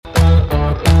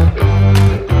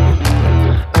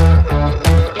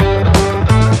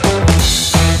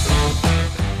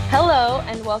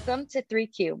welcome to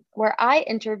 3Q, where I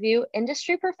interview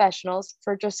industry professionals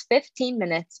for just 15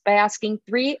 minutes by asking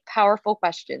three powerful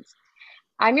questions.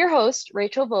 I'm your host,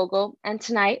 Rachel Vogel, and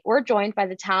tonight we're joined by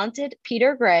the talented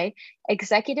Peter Gray,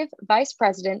 Executive Vice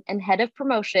President and Head of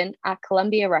Promotion at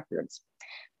Columbia Records.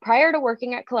 Prior to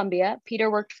working at Columbia,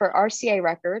 Peter worked for RCA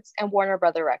Records and Warner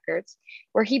Brother Records,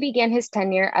 where he began his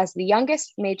tenure as the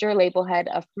youngest major label head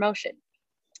of promotion.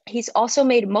 He's also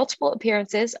made multiple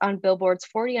appearances on Billboard's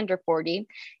 40 Under 40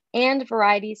 and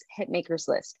Variety's Hitmakers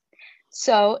list.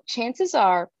 So chances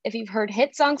are, if you've heard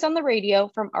hit songs on the radio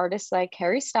from artists like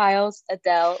Harry Styles,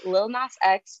 Adele, Lil Nas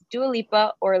X, Dua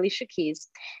Lipa, or Alicia Keys,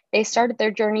 they started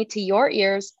their journey to your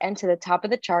ears and to the top of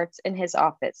the charts in his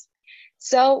office.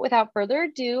 So without further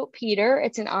ado, Peter,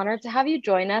 it's an honor to have you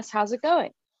join us. How's it going?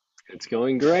 It's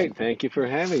going great. Thank you for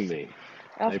having me.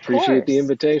 Of I appreciate the course.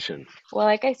 invitation. Well,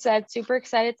 like I said, super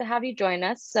excited to have you join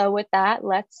us. So with that,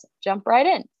 let's jump right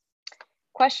in.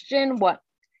 Question 1.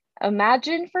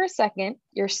 Imagine for a second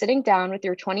you're sitting down with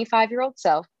your 25-year-old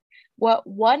self. What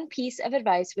one piece of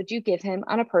advice would you give him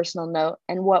on a personal note?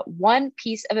 And what one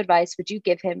piece of advice would you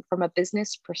give him from a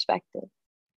business perspective?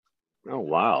 Oh,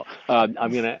 wow.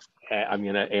 I'm gonna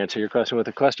answer your question with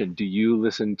a question. Do you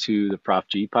listen to the Prof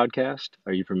G podcast?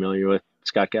 Are you familiar with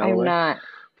Scott Galloway? I'm not.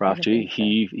 Prof G.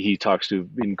 He talks to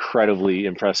incredibly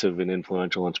impressive and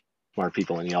influential and smart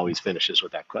people, and he always finishes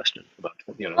with that question about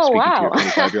speaking to your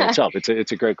 25-year-old self.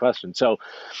 It's a great question. So,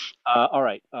 all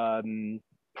right.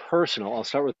 Personal. I'll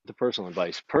start with the personal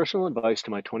advice. Personal advice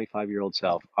to my 25-year-old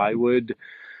self. I would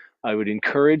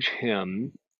encourage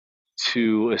him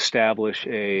to establish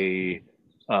a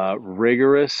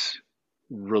rigorous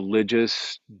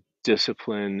religious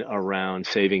discipline around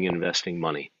saving and investing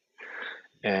money.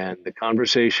 And the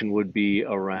conversation would be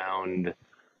around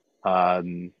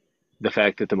the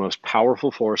fact that the most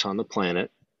powerful force on the planet,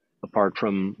 apart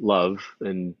from love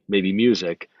and maybe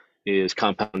music, is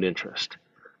compound interest.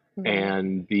 Mm-hmm.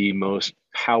 And the most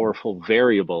powerful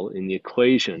variable in the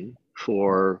equation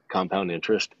for compound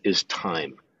interest is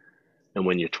time. And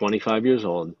when you're 25 years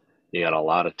old, you got a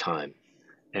lot of time.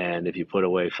 And if you put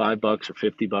away $5 or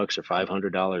 $50 or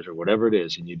 $500 or whatever it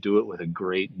is, and you do it with a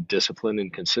great discipline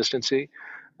and consistency,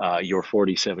 your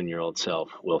 47-year-old self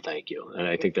will thank you. And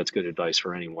I think that's good advice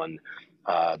for anyone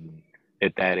at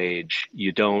that age.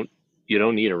 You don't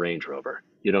need a Range Rover.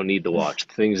 You don't need the watch.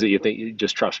 The things that you think,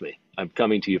 just trust me. I'm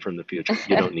coming to you from the future.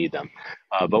 You don't need them.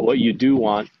 But what you do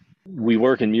want, we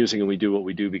work in music and we do what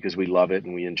we do because we love it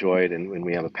and we enjoy it and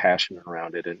we have a passion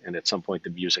around it. And at some point,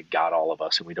 the music got all of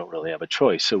us and we don't really have a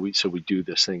choice. So we do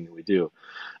this thing that we do.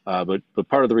 But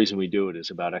part of the reason we do it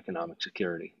is about economic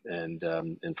security and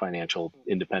financial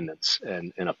independence.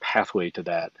 And a pathway to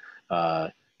that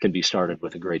can be started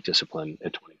with a great discipline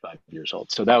at 25 years old.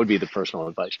 So that would be the personal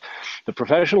advice. The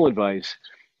professional advice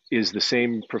is the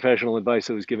same professional advice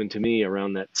that was given to me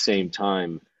around that same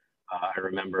time. I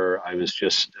remember I was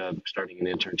just starting an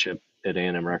internship at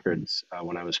A&M Records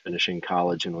when I was finishing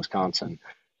college in Wisconsin.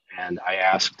 And I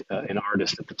asked an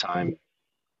artist at the time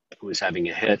who was having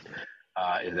a hit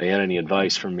if they had any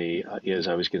advice for me as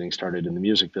I was getting started in the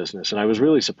music business. And I was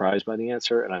really surprised by the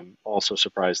answer. And I'm also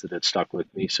surprised that it stuck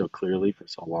with me so clearly for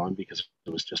so long because it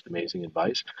was just amazing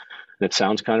advice. And it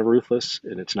sounds kind of ruthless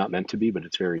and it's not meant to be, but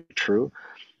it's very true.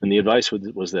 And the advice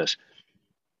was this.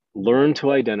 Learn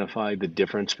to identify the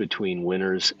difference between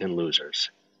winners and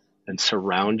losers and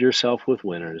surround yourself with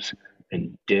winners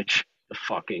and ditch the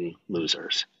fucking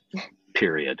losers,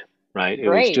 period. Right. It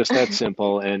was just that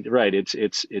simple. And right.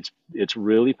 It's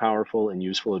really powerful and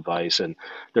useful advice. And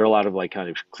there are a lot of kind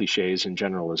of cliches and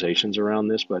generalizations around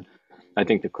this, but I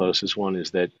think the closest one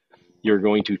is that you're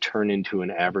going to turn into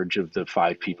an average of the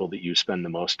 5 people that you spend the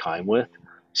most time with.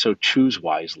 So choose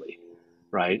wisely.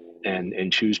 Right.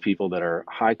 And choose people that are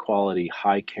high quality,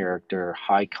 high character,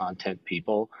 high content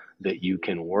people that you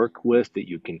can work with, that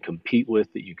you can compete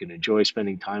with, that you can enjoy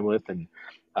spending time with, and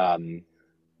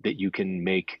that you can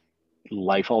make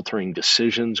life altering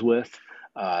decisions with,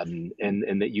 and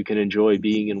that you can enjoy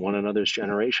being in one another's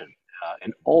generation.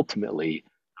 And ultimately,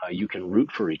 you can root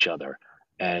for each other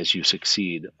as you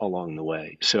succeed along the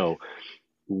way. So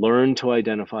learn to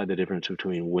identify the difference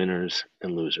between winners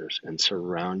and losers and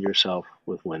surround yourself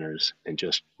with winners and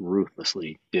just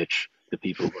ruthlessly ditch the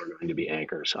people who are going to be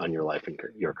anchors on your life and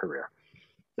your career.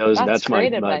 That's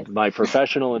my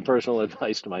professional and personal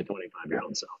advice to my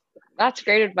 25-year-old self. That's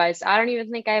great advice. I don't even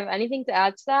think I have anything to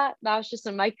add to that. That was just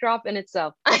a mic drop in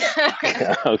itself.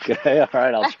 Okay. All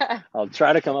right. I'll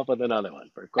try to come up with another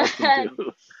one for question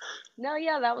 2. No,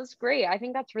 yeah, that was great. I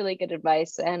think that's really good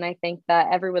advice. And I think that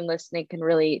everyone listening can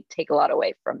really take a lot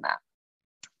away from that.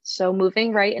 So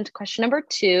moving right into question number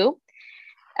 2.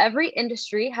 Every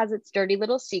industry has its dirty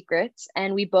little secrets,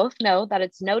 and we both know that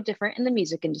it's no different in the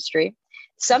music industry.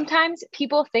 Sometimes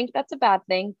people think that's a bad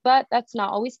thing, but that's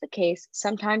not always the case.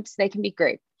 Sometimes they can be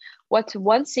great. What's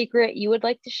one secret you would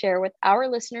like to share with our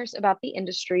listeners about the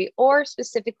industry, or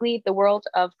specifically the world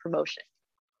of promotion?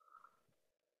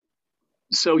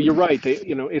 So you're right.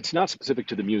 It's not specific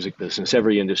to the music business.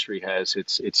 Every industry has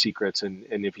its secrets, and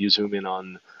if you zoom in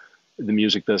on the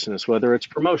music business, whether it's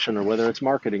promotion or whether it's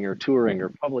marketing or touring or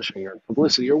publishing or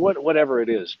publicity or whatever it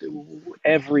is,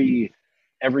 every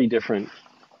different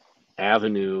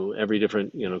avenue, every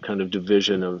different kind of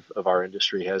division of our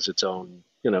industry has its own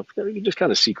just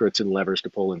kind of secrets and levers to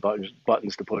pull and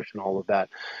buttons to push and all of that.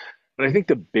 But I think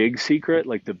the big secret,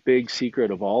 like the big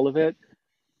secret of all of it,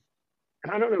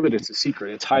 and I don't know that it's a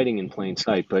secret, it's hiding in plain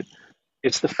sight, but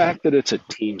it's the fact that it's a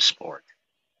team sport.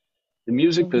 The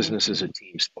music business is a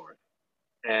team sport.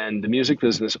 And the music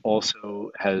business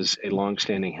also has a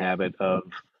longstanding habit of,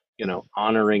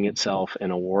 honoring itself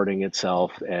and awarding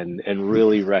itself and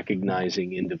really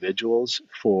recognizing individuals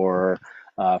for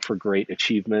great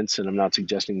achievements. And I'm not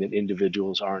suggesting that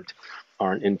individuals aren't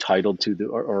entitled to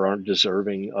or aren't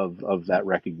deserving of that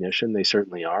recognition. They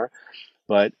certainly are.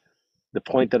 But the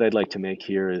point that I'd like to make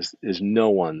here is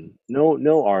no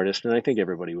artist, and I think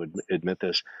everybody would admit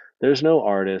this, there's no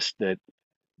artist that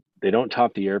they don't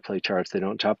top the airplay charts. They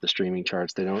don't top the streaming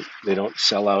charts. They don't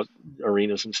sell out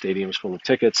arenas and stadiums full of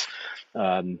tickets.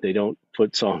 They don't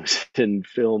put songs in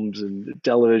films and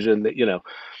television.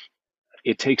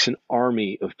 It takes an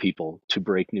army of people to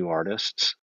break new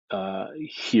artists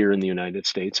here in the United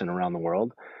States and around the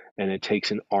world. And it takes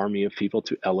an army of people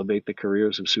to elevate the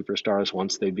careers of superstars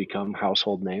once they become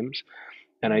household names.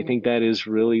 And I think that is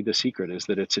really the secret, is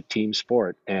that it's a team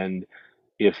sport. And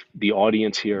if the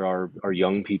audience here are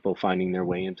young people finding their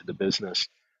way into the business,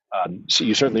 so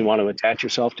you certainly want to attach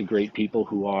yourself to great people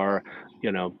who are,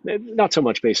 not so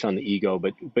much based on the ego,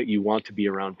 but you want to be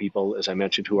around people, as I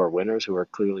mentioned, who are winners, who are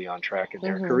clearly on track in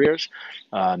their careers,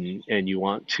 and you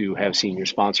want to have senior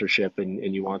sponsorship,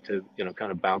 and you want to,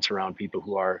 kind of bounce around people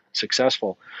who are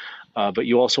successful, but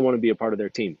you also want to be a part of their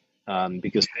team,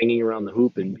 because hanging around the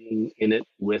hoop and being in it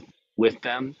with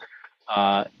them,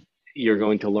 you're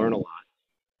going to learn a lot.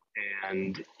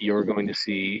 And you're going to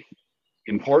see,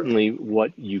 importantly,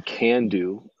 what you can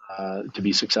do to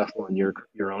be successful in your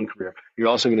own career. You're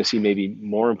also going to see, maybe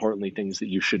more importantly, things that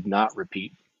you should not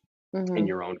repeat in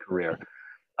your own career.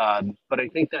 But I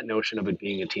think that notion of it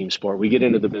being a team sport, we get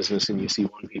into the business and you see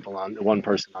one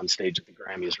person on stage at the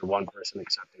Grammys, or one person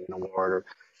accepting an award, or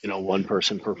one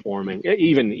person performing.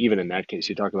 Even in that case,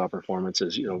 you talk about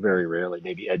performances. Very rarely.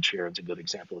 Maybe Ed Sheeran's a good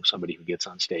example of somebody who gets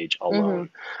on stage alone.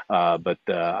 But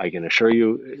I can assure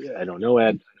you, I don't know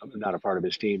Ed. I'm not a part of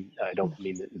his team. I don't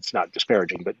mean that it's not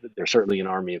disparaging, but there's certainly an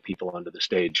army of people under the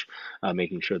stage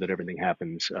making sure that everything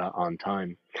happens on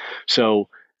time. So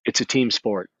it's a team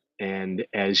sport. And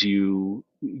as you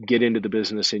get into the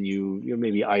business and you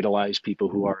maybe idolize people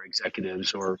who are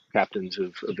executives or captains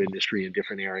of industry in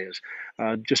different areas,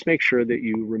 just make sure that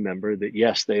you remember that,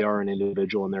 yes, they are an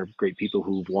individual and they're great people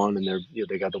who've won, and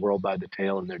they got the world by the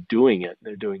tail and they're doing it.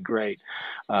 They're doing great.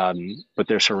 But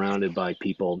they're surrounded by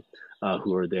people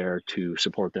who are there to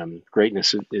support them.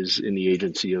 Greatness is in the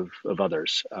agency of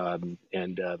others. And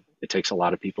it takes a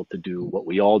lot of people to do what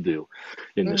we all do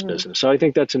in this business. So I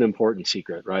think that's an important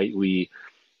secret, right? We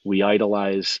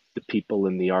idolize the people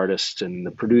and the artists and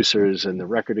the producers and the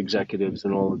record executives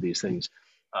and all of these things.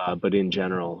 But in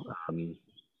general,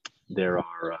 there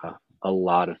are a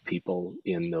lot of people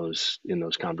in those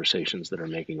conversations that are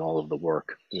making all of the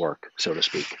work, so to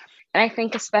speak. And I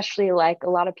think especially, like, a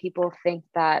lot of people think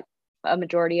that a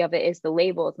majority of it is the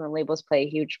labels, and the labels play a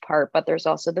huge part, but there's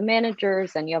also the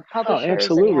managers, and you have publishers,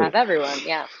 and you have everyone.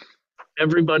 Yeah.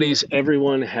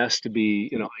 Everyone has to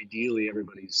be, ideally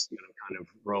everybody's, kind of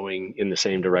rowing in the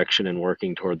same direction and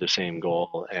working toward the same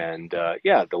goal. And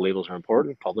the labels are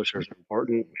important, publishers are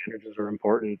important, managers are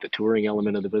important, the touring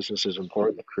element of the business is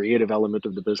important, the creative element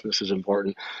of the business is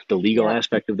important, the legal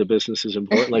aspect of the business is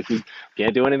important. Like, we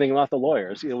can't do anything about the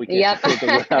lawyers, we can't do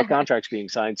anything without contracts being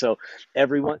signed. So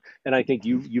everyone, and I think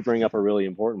you bring up a really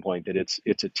important point, that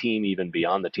it's a team even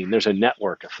beyond the team. There's a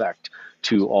network effect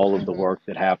to all of the work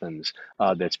that happens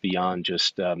that's beyond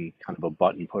just kind of a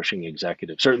button pushing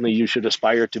executive. Certainly you should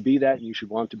aspire to be that, and you should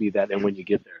want to be that. And when you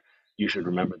get there, you should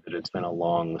remember that it's been a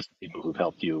long list of people who've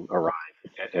helped you arrive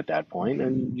at that point,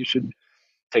 and you should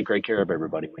take great care of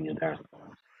everybody when you're there.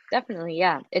 Definitely,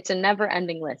 yeah. It's a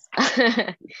never-ending list.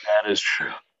 That is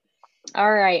true.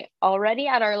 All right. Already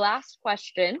at our last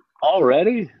question.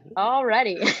 Already.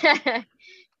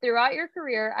 Throughout your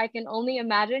career, I can only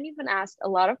imagine you've been asked a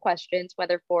lot of questions,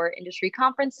 whether for industry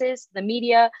conferences, the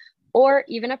media, or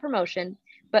even a promotion.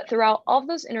 But throughout all of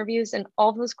those interviews and all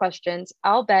of those questions,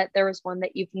 I'll bet there was one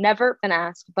that you've never been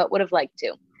asked but would have liked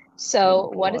to.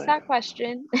 So, what is that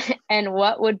question, and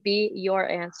what would be your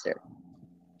answer?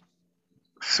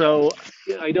 So,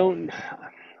 I don't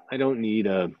need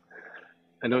a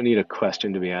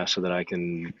question to be asked so that I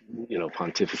can,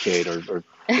 pontificate or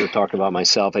talk about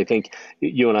myself. I think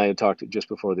you and I had talked just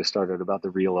before this started about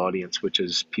the real audience, which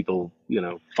is people,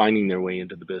 finding their way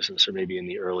into the business or maybe in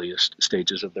the earliest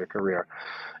stages of their career.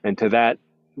 And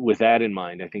with that in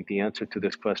mind, I think the answer to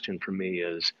this question for me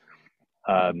is,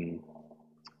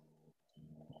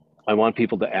 I want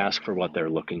people to ask for what they're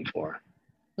looking for.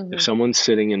 Mm-hmm. If someone's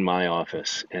sitting in my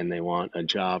office and they want a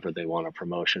job or they want a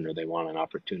promotion or they want an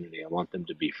opportunity, I want them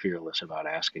to be fearless about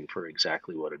asking for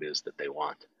exactly what it is that they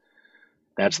want.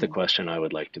 That's the question I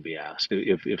would like to be asked.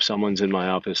 If someone's in my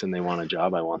office and they want a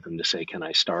job, I want them to say, can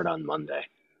I start on Monday?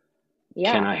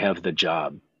 Yeah. Can I have the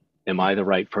job? Am I the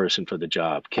right person for the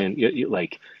job? Can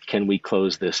we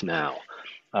close this now?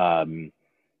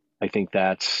 I think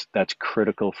that's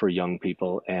critical for young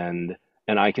people, and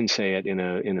I can say it in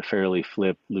a fairly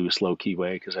flip, loose, low key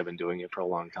way because I've been doing it for a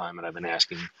long time and I've been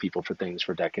asking people for things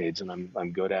for decades, and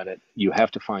I'm good at it. You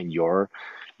have to find your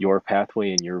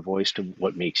pathway and your voice to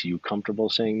what makes you comfortable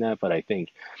saying that. But I think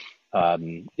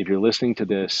if you're listening to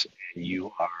this and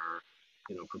you are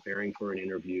preparing for an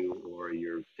interview, or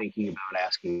you're thinking about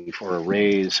asking for a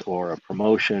raise or a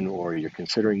promotion, or you're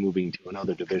considering moving to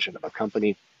another division of a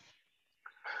company,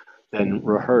 then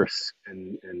rehearse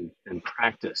and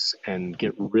practice and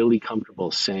get really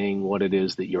comfortable saying what it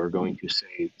is that you're going to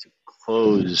say to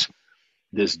close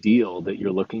this deal that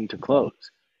you're looking to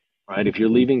close, right? If you're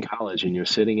leaving college and you're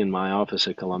sitting in my office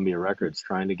at Columbia Records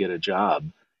trying to get a job,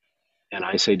 and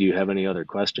I say, do you have any other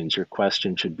questions? Your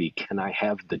question should be, can I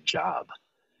have the job?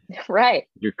 Right.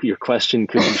 Your question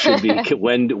should be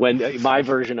when my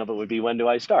version of it would be, when do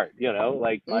I start?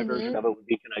 My version of it would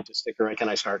be, can I just stick around? Can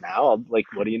I start now?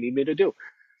 What do you need me to do?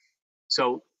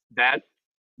 So that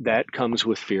comes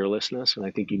with fearlessness. And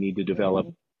I think you need to develop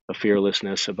a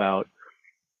fearlessness about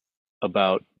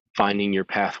finding your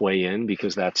pathway in,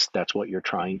 because that's what you're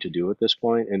trying to do at this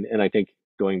point. And I think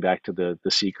going back to the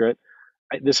secret,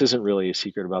 this isn't really a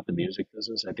secret about the music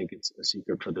business. I think it's a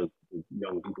secret for the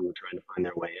young people who are trying to find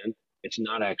their way in. It's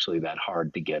not actually that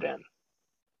hard to get in.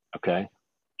 Okay.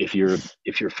 If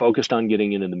you're focused on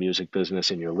getting into the music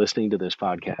business and you're listening to this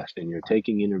podcast and you're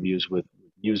taking interviews with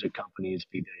music companies,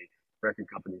 be they record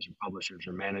companies or publishers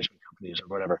or management companies or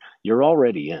whatever, you're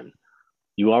already in.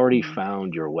 You already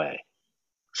found your way.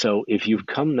 So if you've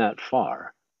come that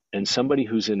far, and somebody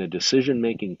who's in a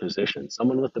decision-making position,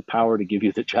 someone with the power to give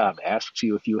you the job, asks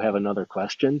you if you have another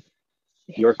question,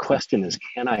 your question is,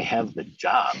 can I have the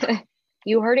job?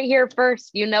 You heard it here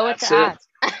first. You know what to ask.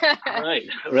 Right.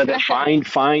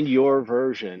 Find your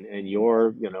version and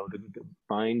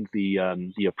find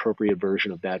the appropriate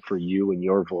version of that for you and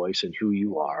your voice and who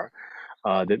you are,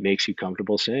 that makes you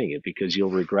comfortable saying it, because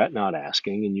you'll regret not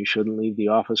asking, and you shouldn't leave the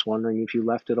office wondering if you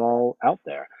left it all out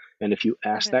there. And if you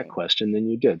asked that question, then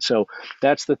you did. So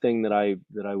that's the thing that I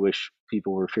wish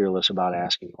people were fearless about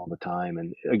asking all the time.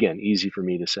 And again, easy for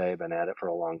me to say. I've been at it for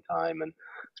a long time, and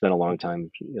it's been a long time,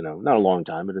 not a long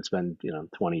time, but it's been,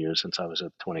 20 years since I was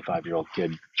a 25-year-old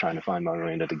kid trying to find my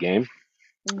way into the game.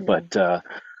 But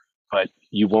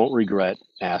you won't regret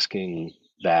asking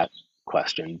that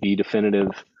question. Be definitive,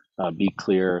 be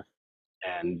clear,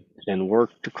 and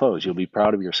work to close. You'll be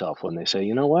proud of yourself when they say,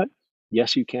 you know what?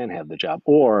 Yes, you can have the job.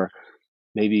 Or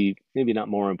maybe not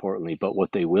more importantly, but what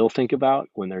they will think about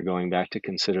when they're going back to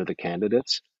consider the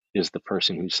candidates is the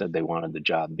person who said they wanted the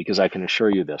job. Because I can assure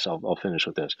you this, I'll finish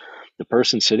with this. The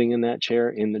person sitting in that chair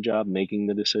in the job, making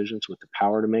the decisions with the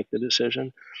power to make the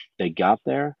decision, they got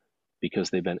there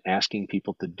because they've been asking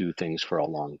people to do things for a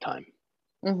long time.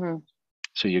 Mm-hmm.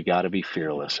 So you got to be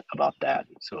fearless about that.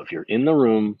 So if you're in the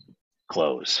room,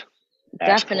 close.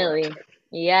 Definitely.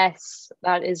 Yes,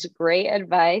 that is great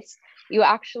advice. You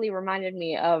actually reminded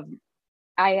me of,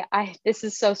 this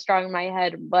is so strong in my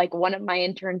head, like one of my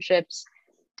internships,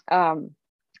 I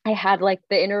had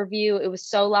the interview, it was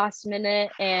so last minute,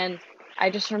 and I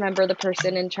just remember the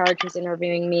person in charge who's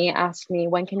interviewing me asked me,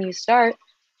 when can you start?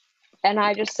 And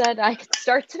I just said, I could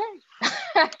start today.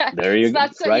 There you go.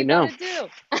 That's what right you now. Do.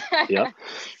 Yep.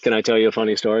 Can I tell you a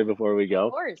funny story before we go?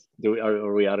 Of course.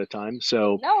 Are we out of time?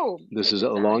 So no. This is a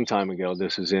long time ago.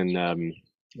 This is in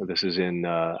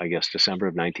I guess December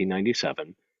of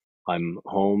 1997. I'm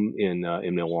home in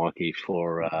Milwaukee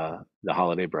for the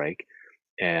holiday break,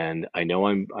 And I know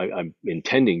I'm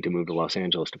intending to move to Los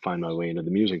Angeles to find my way into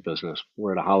the music business.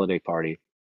 We're at a holiday party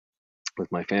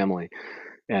with my family,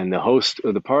 and the host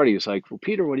of the party is like, "Well,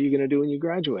 Peter, what are you going to do when you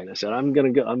graduate?" I said, I'm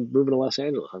moving to Los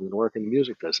Angeles. I'm going to work in the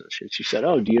music business." And she said,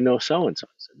 "Oh, do you know so and so?"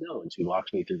 I said, "No." And she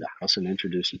walks me through the house and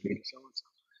introduces me to so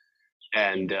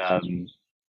and so.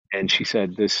 And she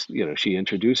said this, she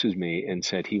introduces me and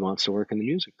said he wants to work in the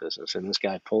music business. And this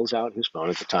guy pulls out his phone,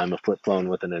 at the time, a flip phone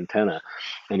with an antenna,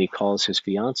 and he calls his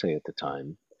fiance at the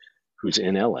time, who's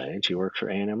in LA, and she works for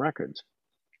A&M Records.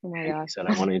 Oh my And God. he said,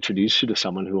 "I want to introduce you to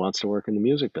someone who wants to work in the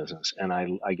music business." And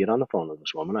I get on the phone with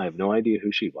this woman. I have no idea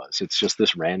who she was. It's just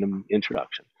this random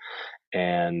introduction.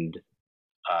 And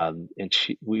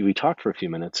we talked for a few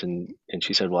minutes, and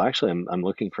she said, "Well, actually, I'm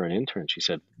looking for an intern." She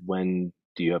said, "When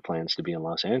do you have plans to be in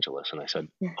Los Angeles?" And I said,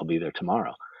 "I'll be there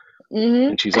tomorrow." Mm-hmm.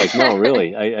 And she's like, "No,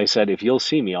 really?" I said, "If you'll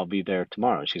see me, I'll be there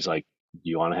tomorrow." She's like, "Do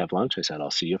you want to have lunch?" I said,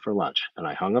 "I'll see you for lunch." And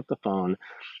I hung up the phone,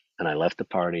 and I left the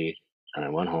party, and I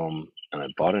went home, and I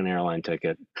bought an airline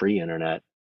ticket, pre-internet,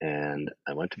 and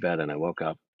I went to bed, and I woke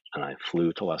up, and I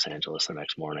flew to Los Angeles the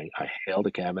next morning. I hailed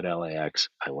a cab at LAX.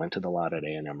 I went to the lot at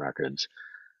A&M Records.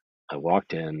 I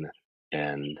walked in,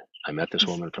 and I met this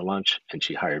woman for lunch, and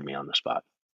she hired me on the spot.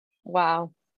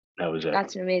 Wow. That was it.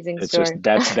 That's an amazing It's story.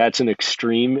 just that's an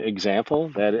extreme example.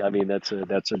 That's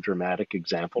a dramatic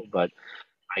example, but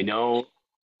I know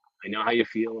how you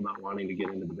feel about wanting to get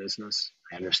into the business.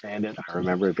 I understand it. I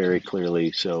remember it very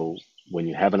clearly. So when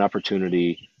you have an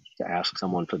opportunity to ask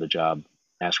someone for the job,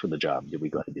 ask for the job. You'll be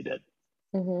glad you did.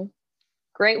 Mm-hmm.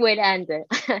 Great way to end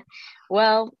it.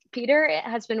 Well, Peter, it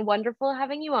has been wonderful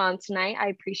having you on tonight. I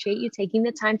appreciate you taking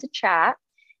the time to chat.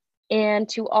 And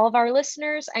to all of our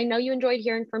listeners, I know you enjoyed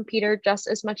hearing from Peter just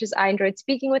as much as I enjoyed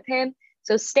speaking with him.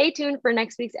 So stay tuned for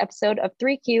next week's episode of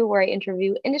 3Q, where I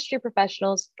interview industry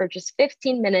professionals for just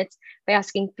 15 minutes by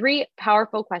asking 3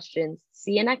 powerful questions.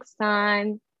 See you next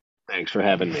time. Thanks for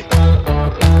having me.